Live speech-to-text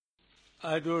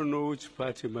I don't know which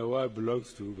party my wife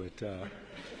belongs to, but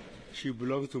she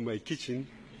belongs to my kitchen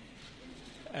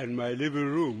and my living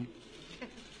room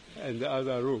and the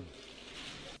other room.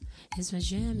 It's my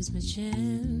jam, it's my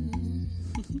jam.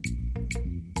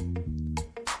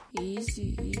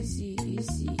 Easy, easy,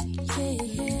 easy. Yeah,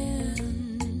 yeah.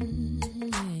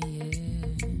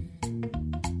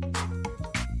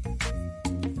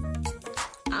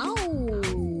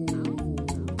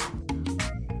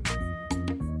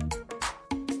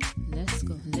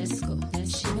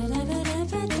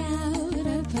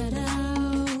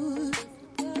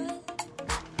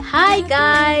 Hi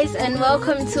guys, and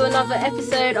welcome to another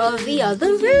episode of The Other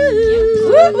Room.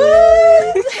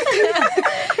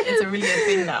 It's a really good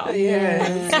thing now.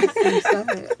 Yeah.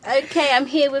 Okay, I'm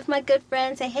here with my good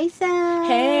friend. Say hey, Sam.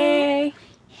 Hey.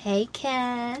 Hey,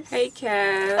 Cass. Hey,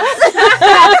 Cass.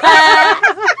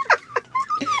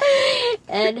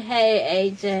 And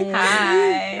hey, AJ.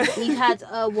 Hi. We've had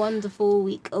a wonderful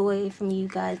week away from you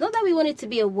guys. Not that we wanted to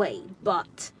be away,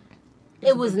 but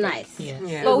it was nice.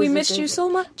 Yeah. But we missed you so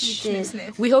much. We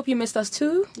did. We hope you missed us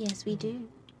too. Yes, we do.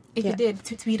 If you did,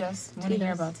 tweet us. We want to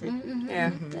hear about it. Mm-hmm.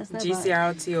 Yeah. That's no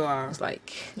GCR. It's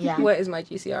like, Yeah. where is my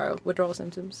GCR withdrawal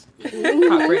symptoms?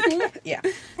 Heartbreak. Yeah.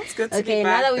 It's good to be Okay,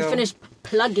 back, now that we've though. finished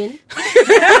plugging,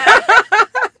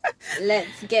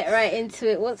 let's get right into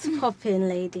it. What's popping,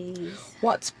 ladies?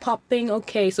 What's popping?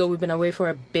 Okay, so we've been away for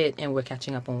a bit and we're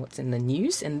catching up on what's in the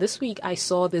news. And this week I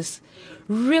saw this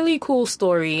really cool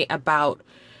story about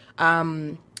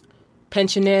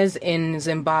pensioners in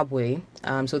Zimbabwe.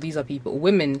 So these are people,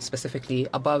 women specifically,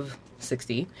 above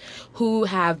 60, who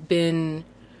have been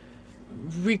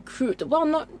recruited. Well,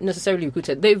 not necessarily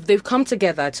recruited. They've come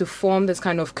together to form this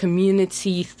kind of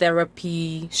community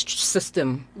therapy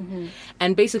system,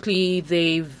 and basically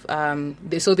they've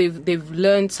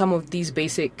learned some of these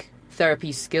basic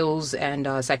therapy skills and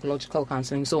psychological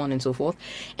counseling, so on and so forth.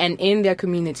 And in their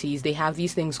communities, they have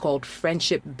these things called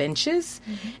friendship benches,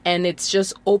 and it's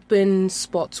just open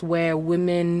spots where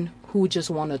women who just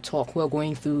want to talk, who are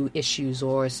going through issues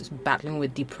or battling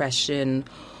with depression,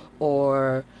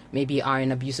 or maybe are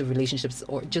in abusive relationships,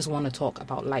 or just want to talk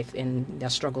about life and their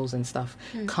struggles and stuff,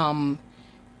 come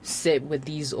sit with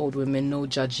these old women, no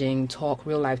judging, talk,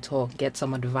 real life talk, get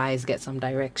some advice, get some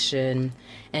direction,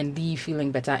 and leave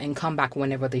feeling better and come back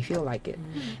whenever they feel like it.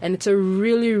 And it's a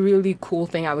really, really cool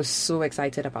thing. I was so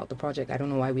excited about the project. I don't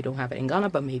know why we don't have it in Ghana,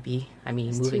 but maybe,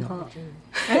 moving on.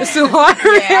 It's too hot.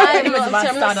 I think it's about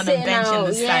to start on a bench in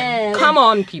the sun. Yeah. Come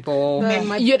on, people.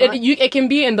 My It can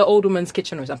be in the old woman's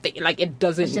kitchen or something. Like, it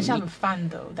doesn't... It's just having fun,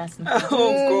 though. That's important.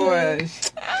 Oh,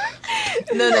 gosh.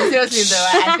 No, seriously, though.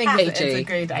 I think it's AJ. a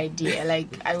great idea. Like,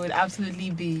 I would absolutely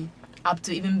be up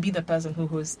to even be the person who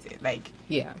hosts it. Like,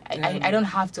 Yeah. I don't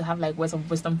have to have, like, words of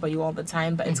wisdom for you all the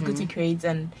time, but it's good to create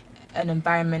an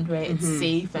environment where it's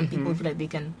safe and people feel like they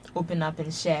can open up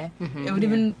and share. It would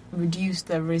even reduce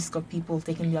the risk of people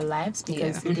taking their lives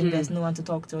because they think there's no one to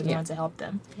talk to or no one to help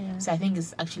them. Yeah. So I think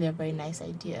it's actually a very nice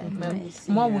idea. Nice.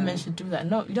 More women should do that.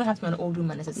 No, you don't have to be an old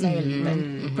woman necessarily,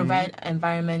 but provide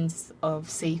environments of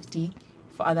safety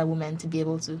for other women to be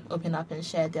able to open up and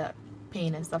share their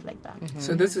pain and stuff like that.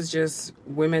 So this is just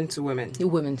women to women.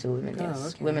 Women to women,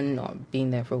 yes. okay. Women not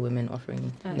being there for women,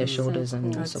 offering their shoulders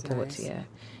and That's support. nice.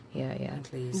 Yeah.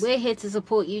 Please. We're here to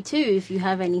support you too. If you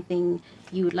have anything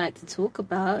you would like to talk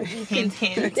about, you can Hint,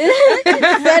 hint.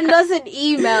 send us an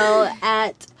email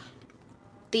at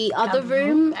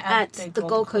theotherroom at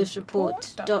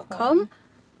thegoldcoastreport.com.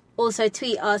 Also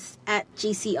tweet us at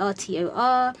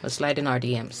GCRTOR. Or slide in our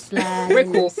DMs. Slide, Very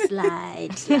cool. slide.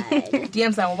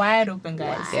 DMs are wide open,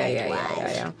 guys.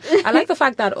 Yeah. I like the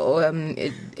fact that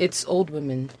it's old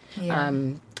women. Yeah.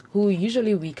 Who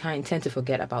usually we tend to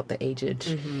forget about the aged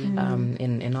in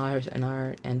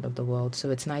our end of the world. So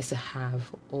it's nice to have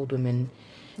old women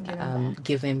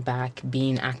giving back,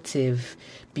 being active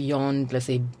beyond, let's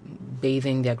say,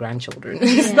 bathing their grandchildren,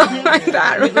 stuff like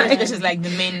that, right? Which is like the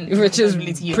main Which is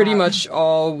responsibility you pretty have. much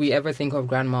all we ever think of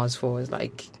grandmas for, is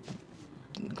like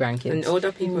grandkids. And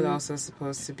older people are also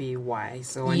supposed to be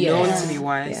wise or Yes. known to be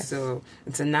wise, Yes. so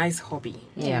it's a nice hobby.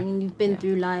 I mean, you've been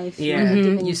through life. Yeah. you've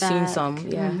given You've seen back. some,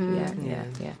 yeah.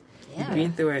 You've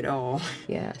been through it all.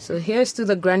 Yeah, so here's to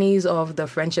the grannies of the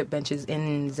friendship benches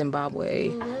in Zimbabwe.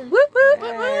 Yay. What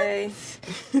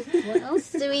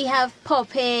else do we have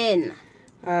popping?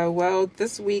 Well,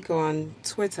 this week on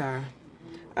Twitter,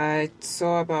 I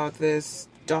saw about this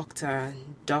Dr.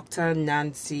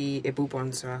 Nancy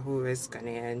Ebubonswa, who is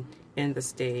Ghanaian in the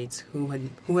States,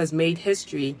 who has made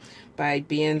history by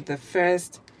being the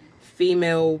first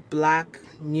female black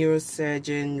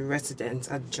neurosurgeon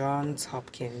resident at Johns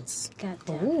Hopkins. God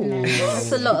damn.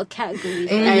 That's a lot of categories.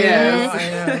 I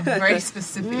know. Very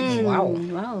specific.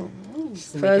 Wow.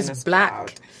 First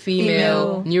black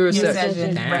female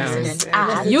neurosurgeon. Damn. resident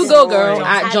at You go, girl,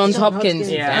 At at Johns Johns Hopkins.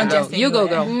 Hopkins. Yeah. Damn, I'm girl. just You go,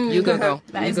 saying, girl. You go, girl.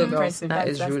 That You is go, girl. impressive. That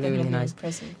is That's really, really definitely nice.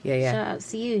 impressive. Yeah. Shout out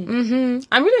to you.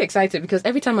 I'm really excited because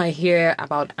every time I hear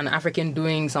about an African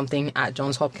doing something at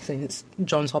Johns Hopkins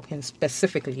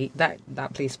specifically, that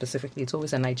place specifically, it's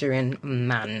always a Nigerian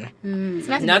man. It's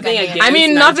nice to Nothing be Ghanaian. against I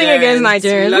mean, nothing against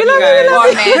Nigerians. We love We you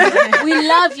love guys. We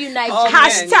love you, Nigeria. Oh, man,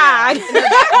 Hashtag.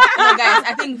 No, guys,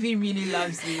 I think V really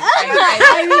loves you.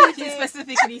 She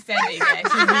specifically said it, guys.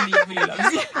 She really, really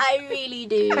loves you. I really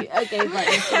do. Okay, but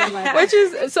let's talk about that. Which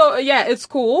is, so yeah, it's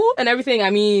cool and everything. I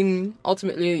mean,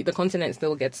 ultimately, the continent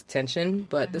still gets attention,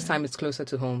 but this time it's closer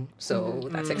to home. So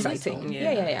that's exciting.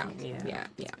 Yeah.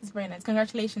 It's very nice.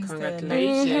 Congratulations.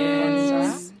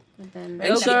 Congratulations. And then-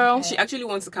 Go, girl. She actually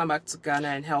wants to come back to Ghana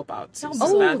and help out too.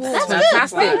 Oh, that's good.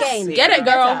 Fantastic. Game. Get it,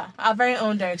 girl. Our very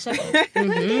own Derek Shepherd.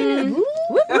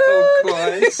 Oh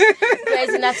gosh. Grey's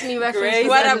Anatomy reference. Grey's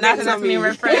What up, Anatomy. Anatomy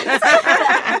reference?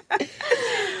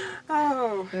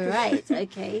 Oh. Right,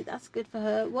 okay, that's good for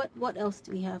her. What else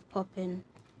do we have popping?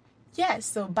 Yes,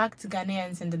 so back to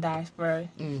Ghanaians in the diaspora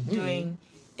doing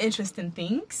interesting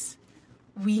things.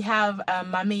 We have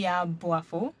Mamiya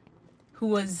Boafo, who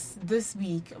was this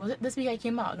week. Was it this week I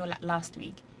came out? No, last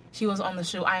week. She was on the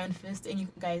show Iron Fist, and you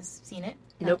guys seen it?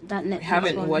 Nope. That Netflix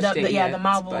Haven't one. watched it yet, The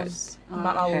Marvels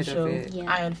Marvel heard of show it. Yeah.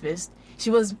 Iron Fist. She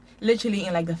was literally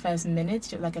in like the first minute,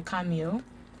 she was like a cameo.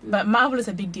 But Marvel is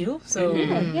a big deal, so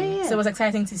Yeah. so it was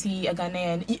exciting to see a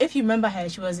Ghanaian. If you remember her,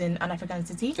 she was in An African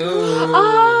City.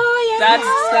 Oh, yeah.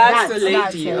 That's the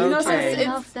lady. her. You know, so Okay.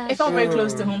 Love that it felt very show.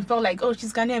 close to home. Felt like, oh,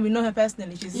 she's Ghanaian. We know her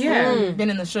personally. She's been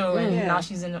in the show, and Yeah. now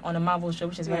she's on a Marvel show,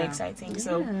 which is very Yeah. exciting.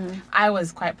 So Yeah. I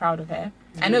was quite proud of her.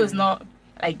 I know it's not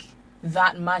like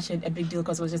that much a big deal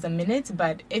because it was just a minute,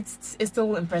 but it's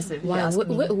still impressive. if you Wow. ask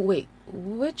me. Wait.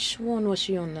 Which one was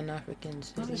she on an African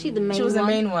City? Wasn't she the main She was one?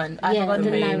 the main one. I Yeah, forgot the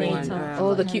the main narrator. one.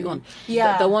 Oh, the cute one.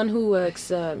 Yeah. The one who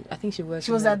works, I think she works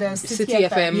She was in at the City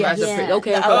FM FM, as a yeah.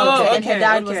 okay. And her okay,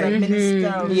 dad was okay. a minister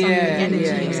of something, energy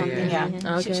yeah, or something. yeah.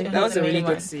 Yeah. Okay. That was a the really main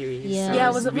good one. series. Yeah. Yeah,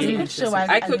 it was a really good show. interesting.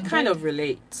 I could enjoyed kind it. of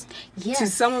relate Yes. to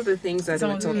some of the things that they Some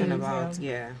were of the talking things, about.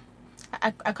 Yeah.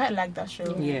 I quite like that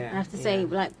show. Yeah. I have to say,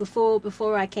 like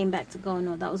before I came back to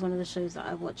Ghana, that was one of the shows that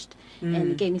I watched,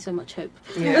 and it gave me so much hope.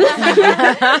 Yeah.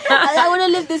 I want to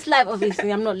live this life. Obviously,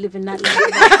 I'm not living that life.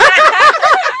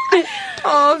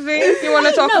 Oh, Vince, you want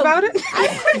to talk about it?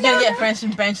 You can get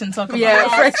friendship bench and talk about Yeah, it.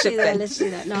 Let's friendship do that. bench. Let's do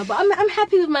that. No, but I'm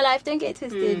happy with my life. Don't get it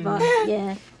twisted. But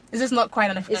yeah, It's just not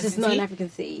quite an African it's just City. not an African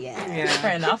city. Yeah, Yeah.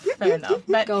 Fair enough.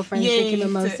 But girlfriends yay drinking to-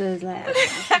 mimosas, like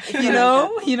you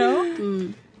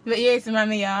know. But yeah, to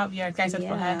Mamiya, we are excited for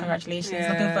her. Yeah. Congratulations.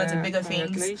 Yeah, Looking forward to bigger things,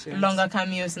 congratulations. longer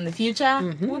cameos in the future.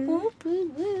 Whoop, whoop.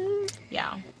 woo, woo.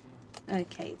 Yeah.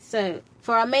 Okay, so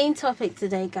for our main topic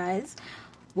today, guys,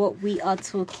 what we are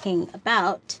talking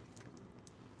about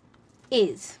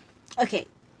is, okay,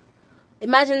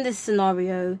 imagine this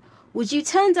scenario. Would you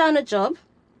turn down a job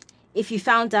if you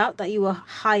found out that you were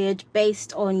hired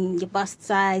based on your bust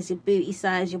size, your booty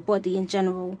size, your body in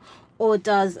general, or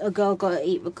does a girl gotta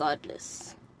eat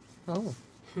regardless? Oh.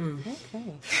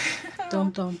 Okay. Dum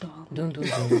dum dum. Dun, dun,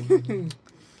 dun.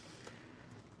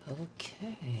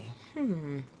 Okay.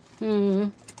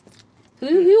 Who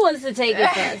wants to take it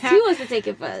first? Who wants to take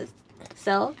it first?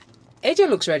 So, AJ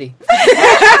looks ready.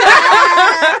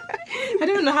 I don't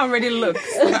even know how ready it looks.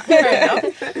 Fair enough.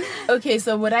 Okay,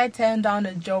 so would I turn down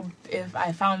a job if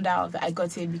I found out that I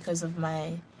got it because of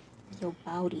my... your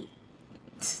body.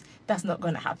 That's not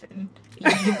going to happen.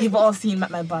 You've all seen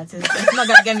my butt. It's not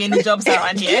going to get me any jobs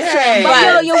around here. Hey.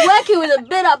 But you're working with a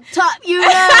bit up top, you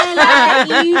know,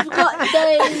 like you've got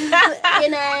those, you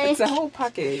know, It's a whole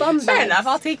package. bum Fair bags. enough,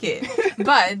 I'll take it.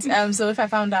 But so if I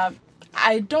found out,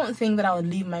 I don't think that I would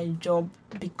leave my job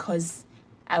because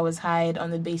I was hired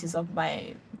on the basis of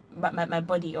my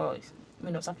body or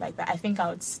stuff like that. I think I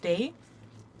would stay.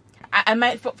 I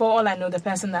might, for all I know, the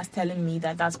person that's telling me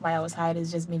that that's why I was hired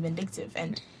is just being vindictive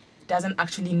and doesn't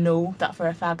actually know that for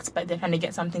a fact, but they're trying to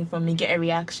get something from me, get a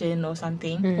reaction or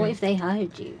something. What if they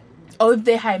hired you? Or if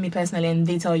they hire me personally and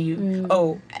they tell you,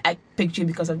 oh, I picked you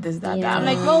because of this, that, Yeah. that. I'm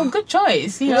like, well, good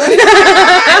choice, you know.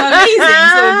 I'm amazing,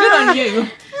 so good on you.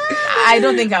 I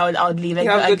don't think I would leave. Like,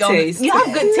 You have good taste. You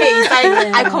have good taste.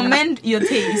 I commend your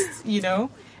taste, you know.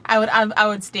 I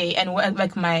would stay and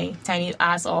work my tiny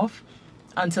ass off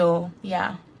until,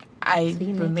 I you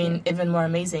make remain even more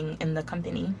amazing in the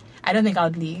company. I don't think I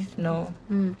would leave, no.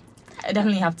 I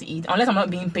definitely have to eat, unless I'm not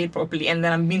being paid properly, and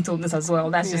then I'm being told this as well.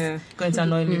 That's just going to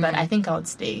annoy me. But I think I would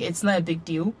stay. It's not a big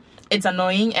deal. It's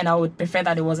annoying, and I would prefer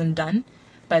that it wasn't done.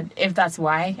 But if that's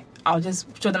why, I'll just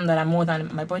show them that I'm more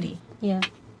than my body. Yeah.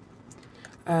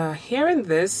 Hearing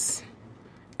this,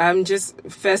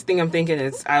 first thing I'm thinking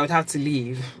is I would have to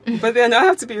leave. But then I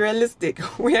have to be realistic.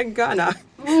 We're in Ghana.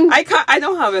 I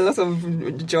don't have a lot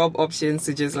of job options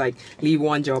to just like leave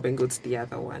one job and go to the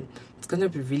other one. It's going to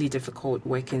be really difficult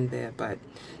working there, but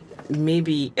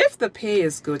maybe if the pay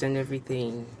is good and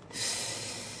everything,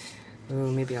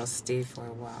 maybe I'll stay for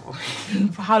a while.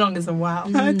 For how long is a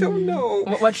while? I don't know.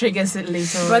 What triggers it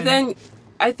later? But then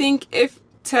I think if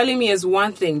telling me is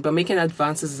one thing, but making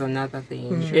advances is another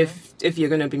thing. If you're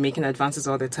going to be making advances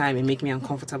all the time and make me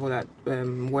uncomfortable at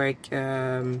work,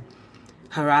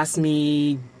 harass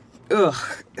me. Ugh.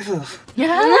 I'm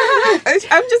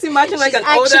just imagining like an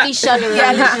older. Actually, shuddering.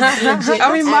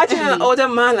 I'm imagining an older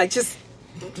man like just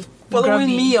following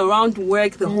Grubby. me around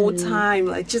work the whole time,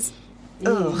 like just.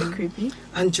 Ugh. Creepy.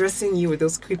 Undressing you with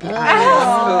those creepy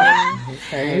eyes.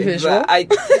 Very visual.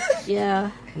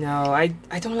 Yeah. No, I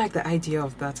don't like the idea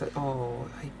of that at all.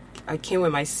 I came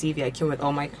with my CV, I came with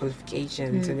all my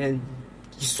qualifications, and then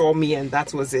you saw me and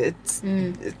that was it.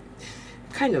 It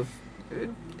kind of,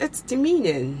 it's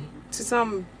demeaning to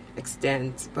some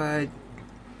extent, but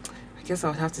I guess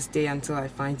I'll have to stay until I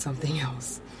find something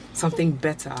else, something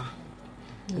better.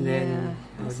 And then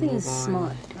I think it's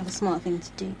smart. A smart thing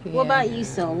to do. What about you,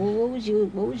 Sal? What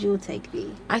would your take be?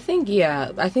 I think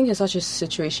in such a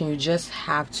situation you just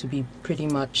have to be pretty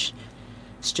much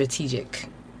strategic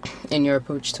in your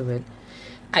approach to it.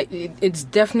 It's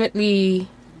definitely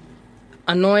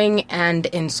annoying and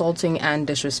insulting and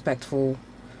disrespectful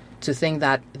to think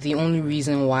that the only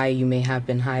reason why you may have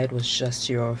been hired was just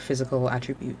your physical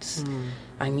attributes.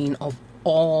 I mean, of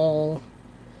all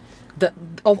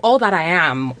that I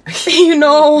am,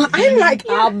 I'm like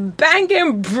a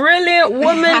banging, brilliant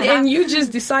woman, and you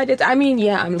just decided. I mean,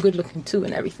 I'm good looking too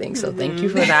and everything. So thank you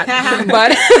for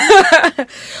that.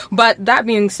 But that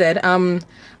being said,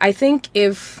 I think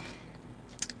if,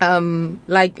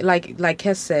 like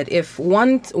Kes said, if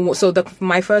one, so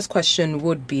my first question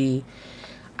would be,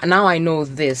 now I know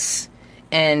this,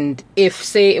 and if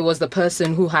say it was the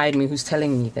person who hired me who's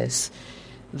telling me this,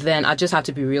 then I just have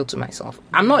to be real to myself.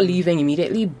 I'm not leaving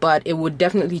immediately, but it would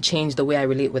definitely change the way I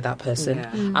relate with that person.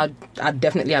 Yeah. I'd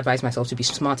definitely advise myself to be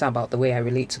smarter about the way I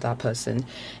relate to that person.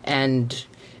 And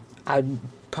I'd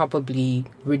probably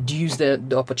reduce the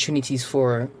opportunities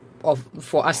for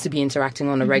us to be interacting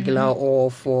on a regular, or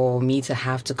for me to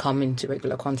have to come into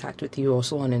regular contact with you, or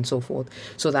so on and so forth,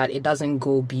 so that it doesn't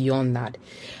go beyond that.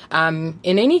 In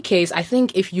any case, I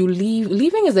think if you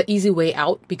leaving is the easy way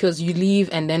out, because you leave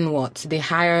and then what? They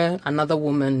hire another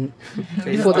woman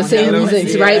for the same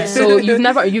reasons, right? So you've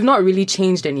not really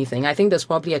changed anything. I think there's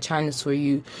probably a chance for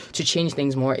you to change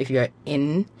things more if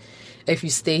you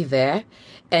stay there.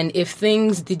 And if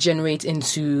things degenerate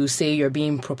into, say, you're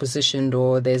being propositioned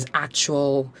or there's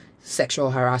actual sexual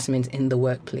harassment in the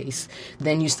workplace,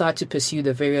 then you start to pursue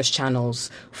the various channels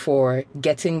for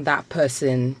getting that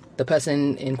person, the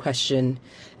person in question,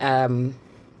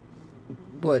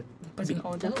 put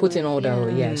in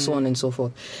order, so on and so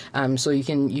forth. So you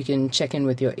can check in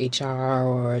with your HR,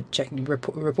 or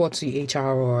report to HR,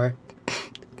 or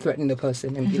threaten the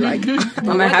person and be like, I'm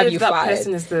gonna have you fired. That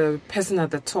person is the person at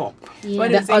the top.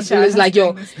 What is Also, HR? it's like,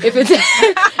 if it's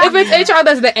HR,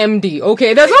 that's the MD.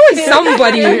 Okay, there's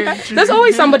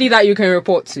always somebody that you can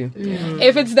report to.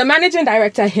 If it's the managing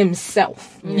director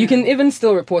himself, you can even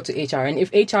still report to HR. And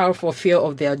if HR, for fear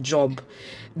of their job,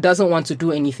 doesn't want to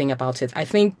do anything about it, I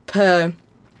think per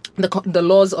the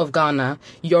laws of Ghana,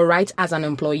 your rights as an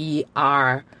employee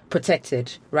are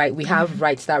protected, right? We have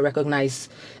rights that recognize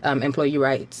employee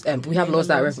rights. We have laws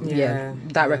that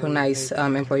recognize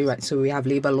employee rights. So we have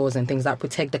labor laws and things that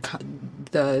protect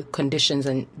the conditions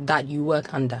and that you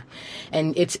work under.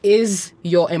 And it is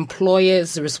your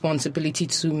employer's responsibility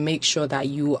to make sure that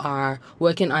you are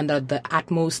working under the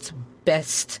utmost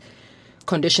best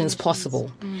conditions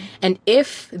possible. And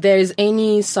if there is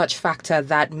any such factor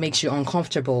that makes you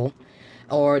uncomfortable,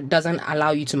 or doesn't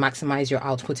allow you to maximize your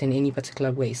output in any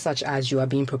particular way, such as you are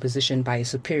being propositioned by a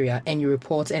superior and you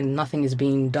report and nothing is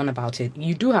being done about it,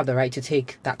 you do have the right to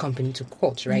take that company to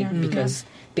court, right? Because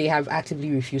they have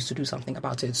actively refused to do something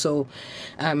about it. So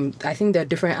I think there are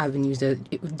different avenues, there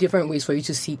are different ways for you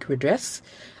to seek redress.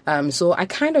 So I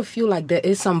kind of feel like there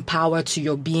is some power to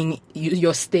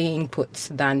your staying put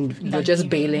than you're just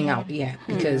bailing out.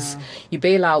 Because you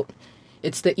bail out,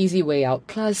 It's the easy way out.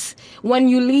 Plus, when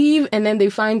you leave and then they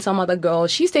find some other girl,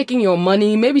 she's taking your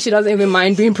money. Maybe she doesn't even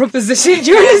mind being propositioned.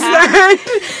 You understand?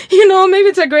 Maybe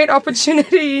it's a great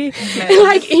opportunity.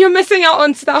 Like, you're missing out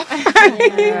on stuff.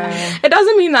 It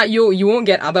doesn't mean that you won't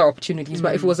get other opportunities,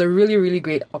 but if it was a really, really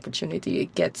great opportunity,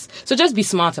 it gets... So just be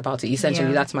smart about it,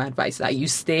 essentially. That's my advice. That you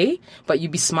stay, but you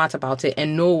be smart about it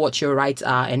and know what your rights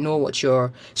are and know what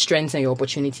your strengths and your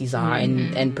opportunities are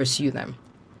and pursue them.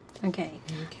 Okay.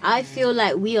 I feel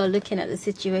like we are looking at the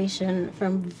situation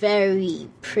from very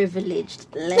privileged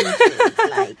lenses.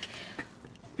 Like,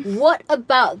 what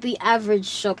about the average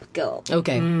shop girl?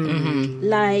 Okay.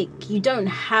 Like, you don't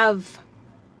have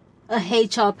a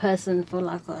HR person for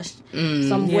like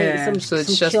some So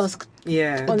it's just kiosk.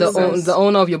 Yeah. The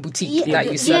owner of your boutique that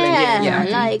you're selling. Yeah.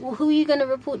 Like, who are you going to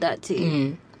report that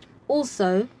to?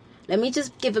 Also, let me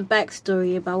just give a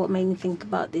backstory about what made me think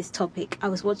about this topic. I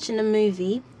was watching a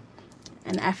movie.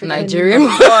 An African Nigerian. Of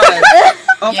course.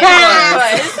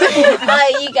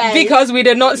 You guys. Because we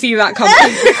did not see that coming.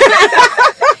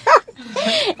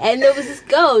 And there was this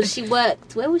girl. She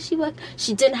worked. Where was she work?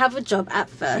 She didn't have a job at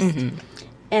first,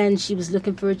 and she was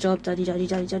looking for a job. She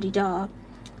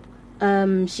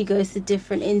goes to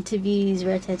different interviews.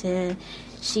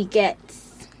 She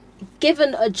gets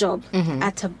given a job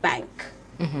at a bank.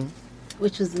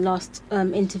 Which was the last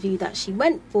interview that she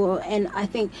went for, and I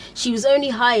think she was only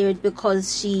hired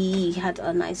because she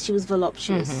was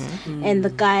voluptuous, and the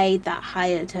guy that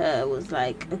hired her was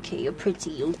like, okay, you're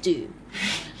pretty, you'll do.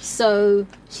 So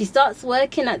she starts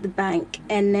working at the bank,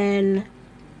 and then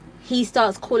he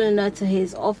starts calling her to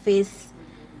his office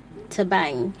to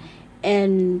bang,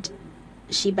 and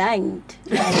she banged.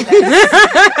 That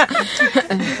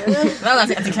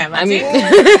was anticlimactic. I mean,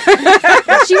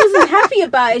 She wasn't happy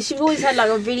about it. She always had like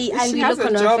a really angry look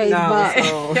on her face,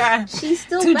 but she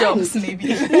still Two banged. jobs,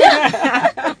 maybe.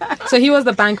 so he was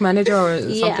the bank manager or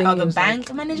something? Oh, He the was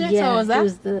bank manager? Yeah, So was that? he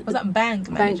was the bank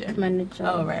manager? bank manager.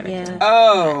 Oh, right. Yeah.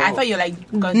 Oh. I thought you were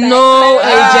like... No,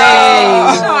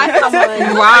 AJ. Come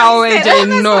on. Wow, AJ,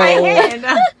 no.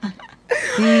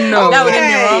 No. That would be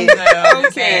wrong, though.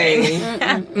 Okay.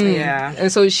 Yeah. And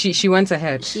so she went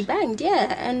ahead. She banged,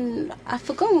 yeah, and I've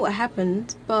forgotten what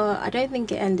happened, but I don't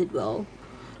think it ended well.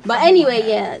 But anyway,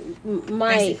 yeah,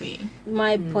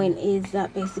 my point is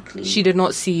that basically She did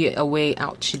not see a way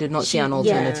out. She did not see an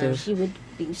alternative. she would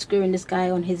be screwing this guy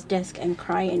on his desk and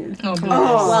crying Oh,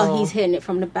 while he's hitting it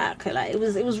from the back. Like it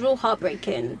was real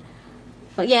heartbreaking.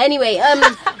 But yeah, anyway,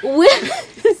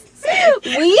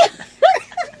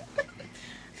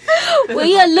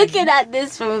 we are looking at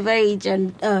this from a very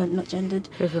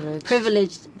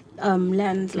privileged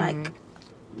lens. Like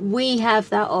we have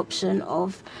that option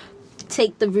of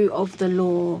take the route of the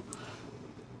law.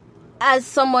 As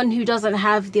someone who doesn't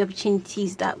have the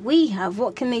opportunities that we have,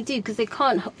 what can they do? Because they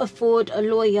can't afford a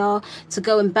lawyer to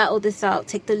go and battle this out,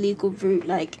 take the legal route.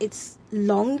 Like it's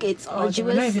long, it's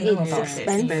arduous, it's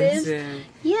expensive.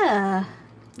 Yeah,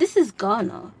 this is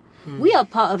Ghana. We are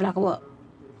part of like what?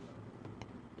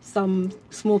 Some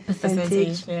small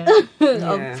percentage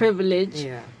of privilege.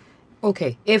 Yeah.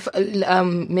 Okay, if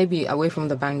maybe away from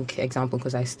the bank example,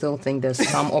 because I still think there's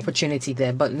some opportunity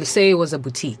there. But say it was a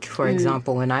boutique, for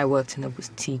example, and I worked in a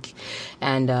boutique,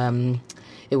 and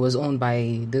it was owned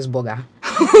by this bugger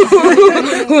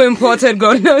who imported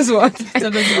God knows what.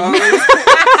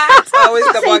 Always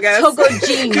the buggers. Togo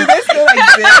jeans. Do they still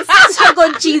exist?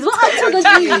 Togo jeans. What are Togo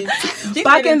jeans?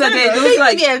 Back in the day, those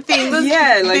like things.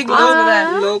 yeah, like big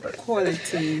ones low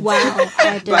quality. Wow,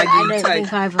 I don't Baggy type.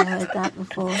 think I've ever heard that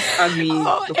before. I mean,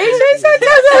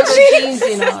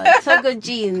 Togo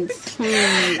jeans.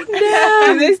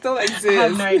 do they still exist? I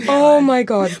have no idea. Oh my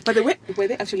God! But were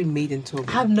they actually made in Togo?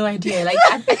 I have no idea. Like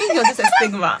I think it was just a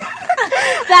stigma.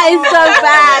 That is so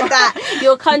bad that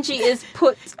your country is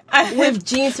put with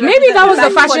jeans. Maybe that was the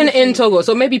representing fashion quality. in Togo.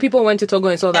 So maybe people went to Togo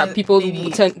and saw that And people maybe-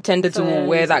 tended to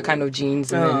wear that kind of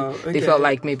jeans, and then they okay. felt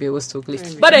like maybe it was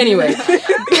Togolese. But anyway.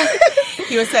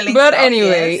 He was selling But stuff,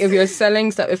 anyway, yes. if you're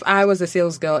selling stuff, if I was a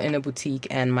sales girl in a boutique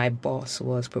and my boss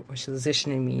was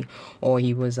positioning me or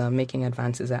he was making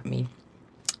advances at me,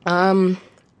 I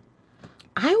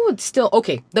would still,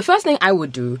 the first thing I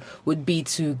would do would be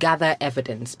to gather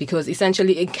evidence, because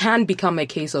essentially it can become a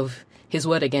case of his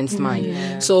word against mine.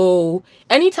 Yeah. So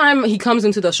anytime he comes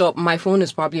into the shop, my phone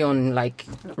is probably on like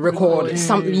record,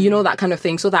 something, that kind of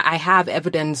thing, so that I have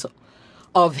evidence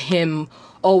of him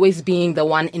always being the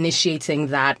one initiating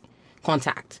that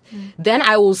contact. Then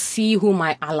I will see who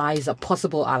my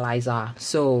possible allies are.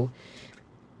 So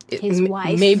His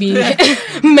wife. maybe No.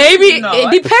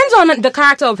 it depends on the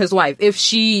character of his wife. If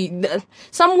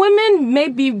some women,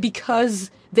 maybe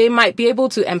because they might be able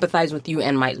to empathize with you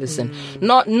and might listen.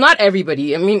 Not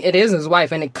everybody. I mean, it is his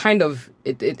wife, and it kind of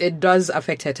it does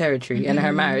affect her territory and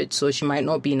her marriage, so she might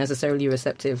not be necessarily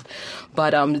receptive.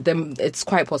 But then it's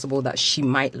quite possible that she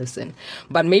might listen,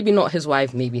 but maybe not his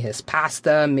wife. Maybe his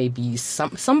pastor. Maybe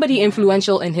somebody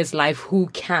influential in his life who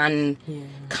can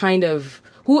kind of.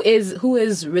 Who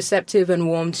is receptive and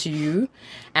warm to you,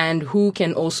 and who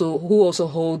also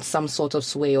holds some sort of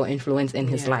sway or influence in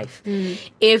his life.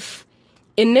 If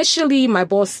initially my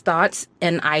boss starts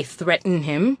and I threaten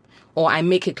him or I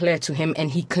make it clear to him and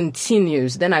he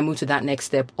continues, then I move to that next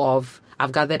step of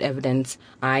I've gathered evidence,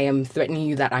 I am threatening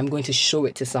you that I'm going to show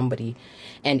it to somebody.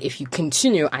 And if you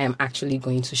continue, I am actually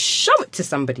going to show it to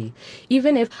somebody.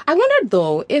 Even if I wonder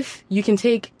though if you can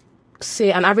take,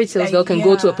 say, an average sales girl can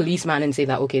go to a policeman and say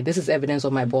that, okay, this is evidence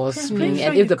of my boss being,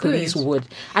 and if the police would,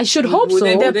 I should hope so.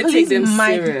 The they police take them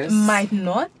serious? might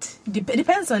not. It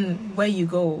depends on where you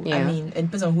go. Yeah. I mean, it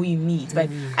depends on who you meet. But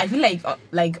I feel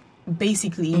like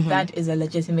basically that is a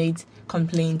legitimate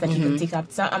complaint that you can take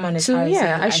up. Someone is harassing.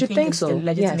 I should think it's so. still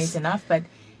legitimate Yes. enough, but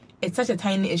it's such a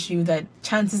tiny issue that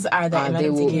chances are that They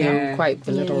will Yeah. quite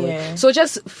belittle Yeah. it. So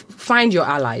just find your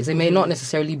allies. It may not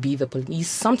necessarily be the police.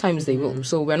 Sometimes they will.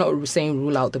 So we're not saying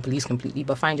rule out the police completely,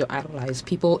 but find your allies,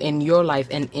 people in your life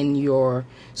and in your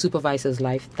supervisor's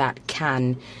life that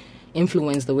can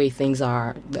influence the way things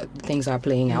are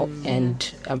playing out, and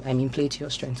play to your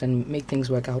strengths and make things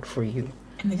work out for you.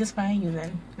 And they just fire you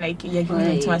then. Like, you're giving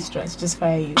them too much stress. Just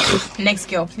fire you. Next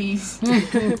girl, please.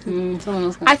 Someone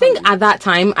else can I think at that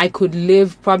time I could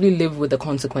probably live with the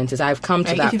consequences. I've come to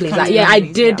Like, that if you've place. come That, to yeah, that I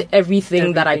place, did yeah.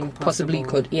 everything that I Everything possibly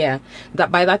possible. could. Yeah,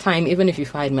 that by that time, even if you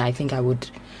fired me, I think I would.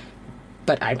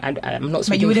 But I'm not But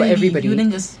speaking you for wouldn't everybody. You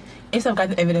wouldn't just, instead of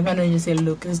getting evidence, why don't you just say,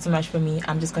 look, this is too much for me,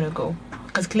 I'm just going to go.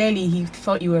 Because clearly he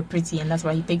thought you were pretty and that's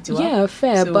why he picked you up. Yeah,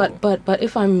 fair. So- But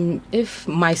if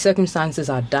my circumstances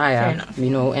are Fair dire, enough.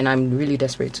 and I'm really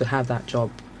desperate to have that job,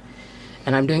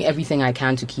 and I'm doing everything I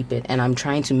can to keep it, and I'm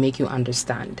trying to make you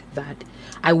understand that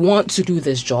I want to do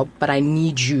this job, but I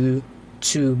need you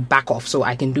to back off so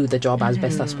I can do the job as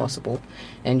best as possible,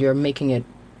 and you're making it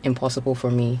impossible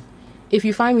for me. If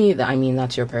you find me,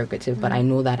 that's your prerogative, but I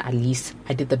know that at least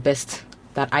I did the best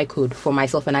that I could for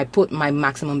myself, and I put my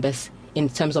maximum best in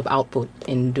terms of output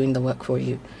in doing the work for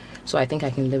you. So I think I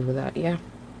can live with that, yeah.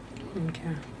 Okay.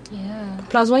 Yeah.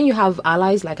 Plus, when you have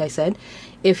allies, like I said,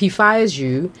 if he fires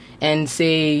you and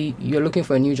say you're looking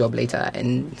for a new job later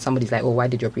and somebody's like, oh, why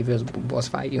did your previous boss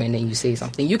fire you? And then you say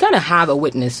something, you kind of have a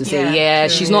witness to say, Yeah,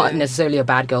 she's true. not necessarily a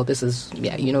bad girl. This is,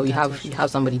 you have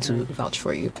somebody to vouch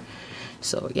for you.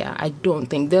 So, yeah, I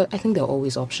think there are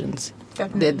always options.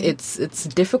 Definitely. It's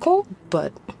difficult,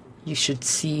 but you should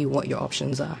see what your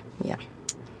options are. Yeah.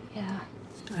 Yeah.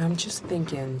 I'm just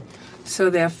thinking. So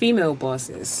there are female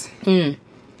bosses. Mm.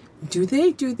 Do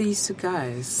they do these to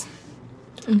guys?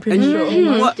 I'm pretty sure.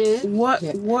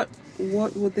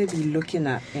 What would they be looking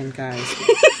at in guys?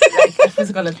 Like a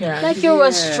physical appearance. Like you're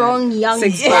a strong young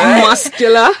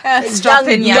Muscular.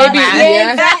 Strapping young Maybe, man.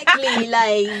 yeah. Exactly.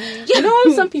 Like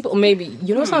Some people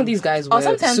some of these guys wear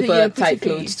sometimes they super get pretty tight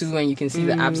clothes face. too, and you can see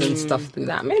the abs and stuff through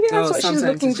that. Maybe that's what she's sometimes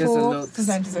looking it's just for. a look.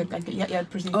 Sometimes it's like, yeah,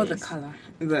 pretty Oh, the face. color,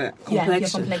 the Yeah, your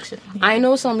complexion. complexion. I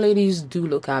know some ladies do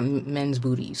look at men's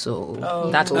booty, so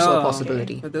that's also a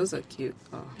possibility. But those are cute.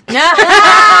 Oh.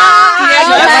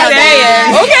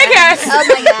 Okay, Cass. oh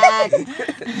my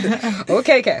god.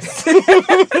 Okay, Cass.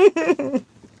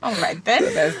 All right then.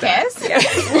 There's that.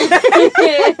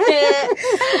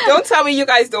 Yes. Don't tell me you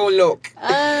guys don't look.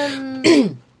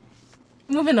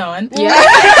 Moving on. Yeah.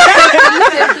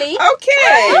 Simply.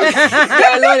 Okay.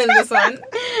 You're alone in this one.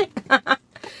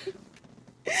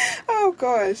 Oh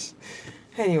gosh.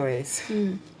 Anyways.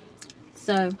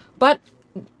 So But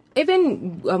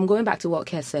even going back to what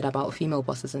Kes said about female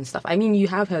bosses and stuff, I mean, you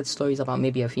have heard stories about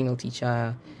maybe a female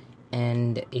teacher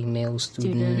and a male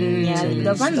student. Yeah, and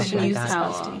The one stuff that like news that.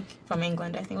 last week from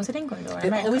England, I think. Was it England or It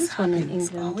America? always This one in happens.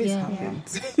 England, Always yeah.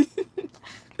 happens.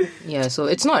 Yeah, so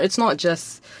it's not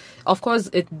just. Of course,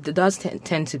 it does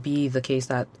tend to be the case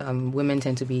that women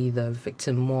tend to be the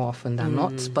victim more often than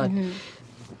not, but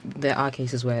there are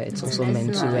cases where it's also men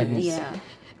it's too. not, And yeah.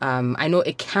 I know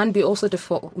it can be also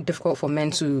difficult for men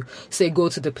to say go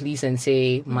to the police and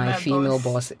say my My female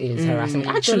boss. boss is harassing me.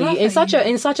 laugh Actually, in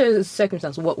at such a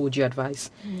circumstance, what would you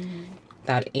advise?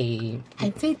 That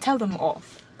I'd say tell them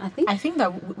off. I think I think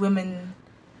that women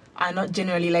are not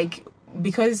generally like,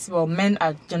 because men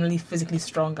are generally physically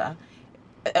stronger.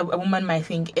 A woman might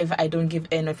think, if I don't give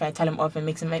in, or if I tell him off and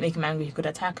make him angry, he could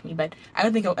attack me. But I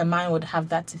don't think a man would have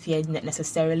that fear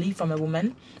necessarily from a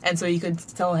woman. And so you could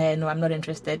tell her, no, I'm not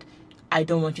interested. I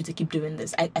don't want you to keep doing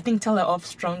this. I think tell her off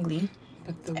strongly.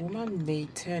 But the woman may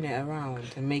turn it around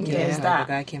and make it Yes, look like that.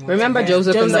 the guy came out. Remember to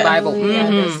Joseph in the Joseph. Bible? Yeah,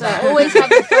 Mhm. so always have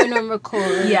the phone on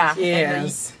record. Yeah.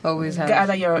 Yes. Always have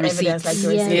Gather your evidence, like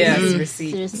your Yes. Yes, Mhm.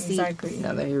 receipt. Exactly.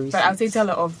 Gather your But I'll say receipts. tell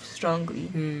her off strongly,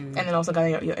 and then also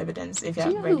gather your evidence if Do you're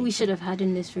you know ready. who we should have had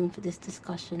in this room for this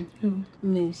discussion? Who?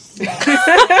 Moose. Because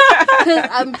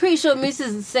I'm pretty sure Moose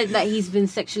has said that he's been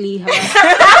sexually harassed.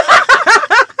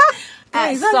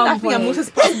 At Is that some laughing at point. Moses'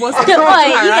 passport? Oi, you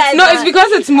guys No, are- it's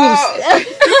because it's moose.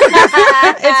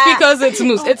 It's because it's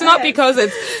moose. It's not because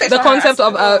it's the concept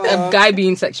of a guy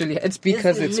being sexually. It's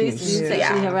because it's Moose moose. being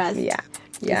sexually harassed. Yeah.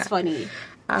 Yeah. It's funny.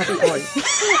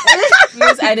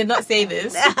 Moose, I did not say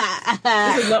this. This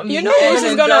is not me. You know Moose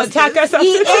is gonna attack us. He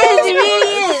is, he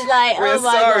really is. Like, We're oh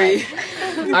my sorry.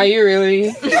 god. Are you really?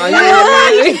 Are you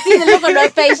You really? see the look on her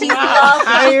face, she's laughing.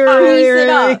 Are you really? Crease it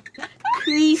up.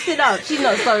 Crease it up. She's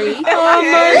not sorry. Oh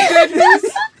my goodness.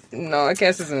 No, I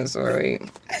guess isn't sorry.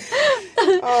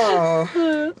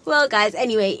 Oh. Well, guys,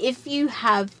 anyway, if you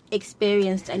have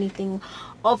experienced anything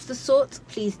of the sort,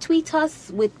 please tweet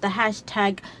us with the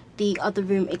hashtag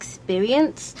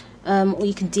TheOtherRoomExperience. Or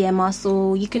you can DM us,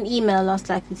 or you can email us,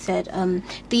 like we said,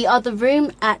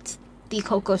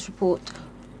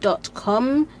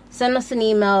 theotherroom@thecocosreport.com. Send us an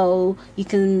email. You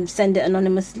can send it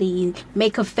anonymously.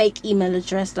 Make a fake email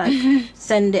address, like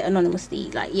send it anonymously,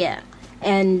 like yeah.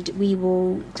 And we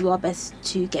will do our best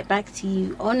to get back to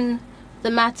you on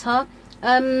the matter.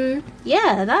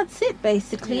 Yeah, that's it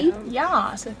basically.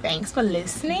 Yeah, so thanks for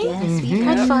listening. Yes, we've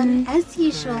had fun as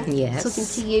usual. Yes. Talking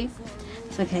to you.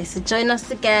 It's okay, so join us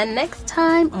again next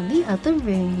time on The Other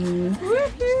Room.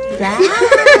 Bye.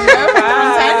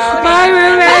 Bye,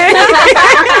 roommate.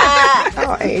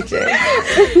 Oh, AJ.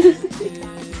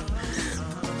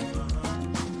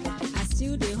 I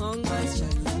still the hunger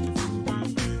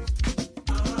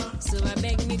so I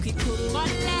beg me quick put one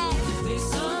leg.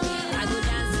 I go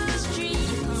dance in the street,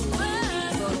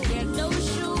 forget those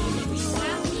shoes.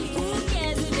 Who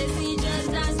cares if they see just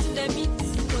dance to the beat?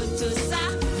 Kotosa,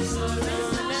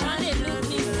 Sean they look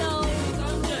me so.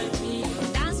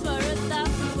 Dance for a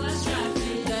tough,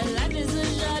 girl life is so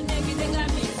short, make me think I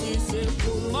make this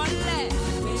one leg.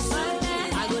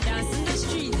 I go dance in the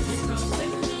street,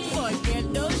 forget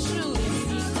those shoes.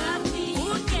 Who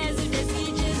cares if they see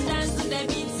just dance to the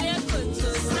beat? Say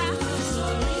Kotosa,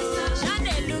 Sean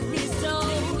they look me so.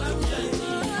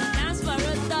 Dance for a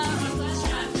tough,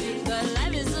 girl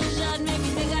life is so short, make me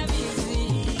think I'm easy.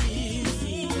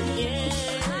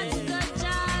 Yeah, let's go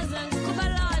jazz and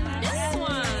couple on this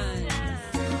one.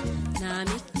 Now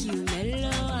make you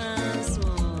mellow and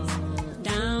small.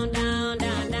 Down, down,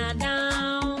 down, down,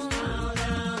 down.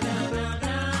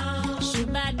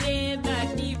 Shubade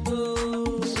badi bo.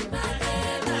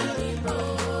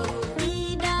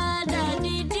 Dee da da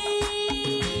dee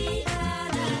dee.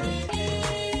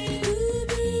 Doo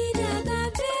dee da da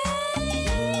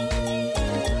dee.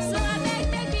 So I beg,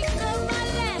 make me come on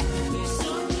left.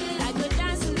 I go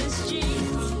dance in the street.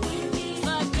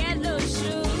 Forget those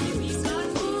shoes.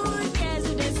 Who cares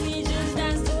if they see just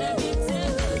dance to the beat?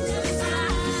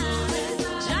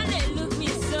 Johnny look me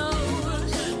so.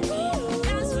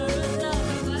 Dance for a love.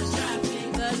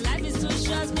 Cause life is too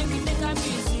short, make me think I'm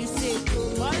busy. Say,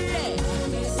 come on, let.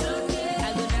 I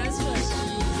go dance for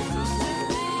street.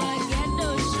 Forget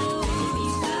those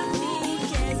shoes. Who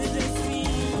cares if they see?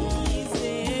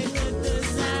 Say, go to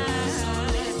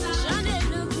side. Johnny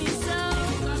look me so.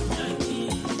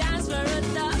 Dance for a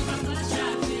thought.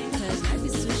 Cause life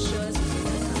is too short.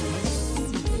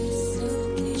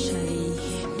 Shawty,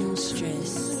 no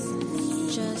stress.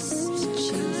 Just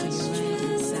chill for your ride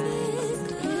inside.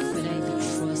 But I could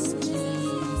trust key,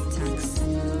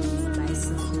 taxi,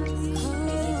 bicycle,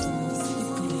 make it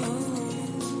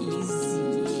easy.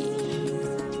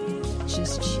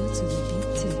 Just chill to the